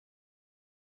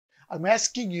I'm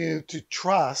asking you to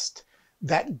trust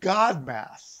that God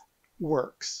math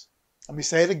works. Let me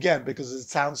say it again because it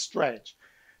sounds strange.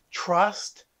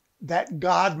 Trust that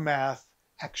God math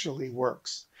actually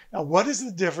works. Now, what is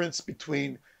the difference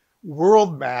between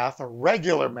world math or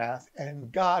regular math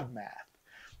and God math?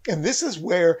 And this is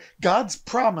where God's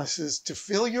promises to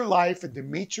fill your life and to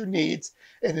meet your needs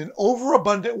in an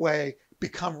overabundant way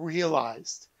become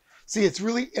realized. See, it's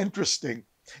really interesting.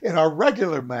 In our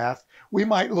regular math, we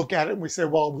might look at it and we say,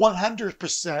 well,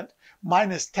 100%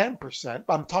 minus 10%.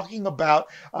 I'm talking about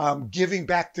giving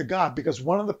back to God, because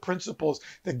one of the principles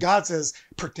that God says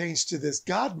pertains to this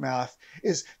God math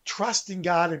is trusting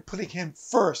God and putting Him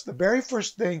first. The very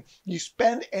first thing you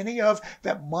spend any of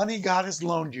that money God has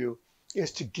loaned you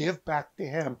is to give back to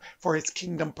Him for His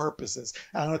kingdom purposes.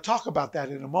 And I'm going to talk about that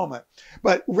in a moment.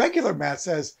 But regular math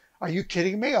says, are you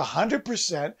kidding me?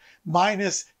 100%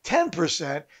 minus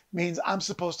 10% means I'm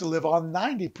supposed to live on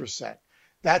 90%.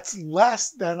 That's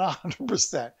less than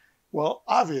 100%. Well,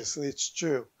 obviously it's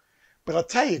true. But I'll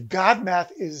tell you, God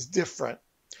math is different.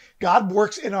 God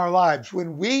works in our lives.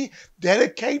 When we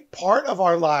dedicate part of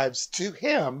our lives to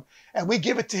Him and we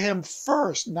give it to Him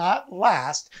first, not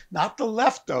last, not the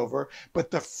leftover,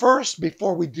 but the first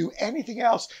before we do anything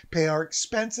else, pay our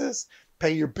expenses,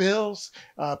 pay your bills,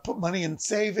 put money in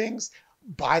savings,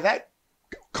 buy that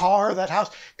car, that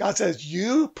house. God says,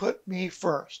 you put me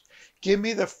first. Give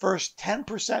me the first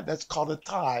 10%, that's called a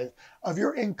tithe, of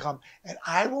your income, and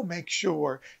I will make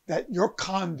sure that your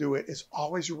conduit is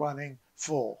always running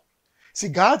full. See,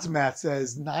 God's math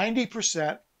says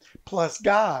 90% plus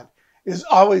God is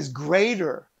always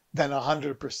greater than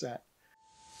 100%.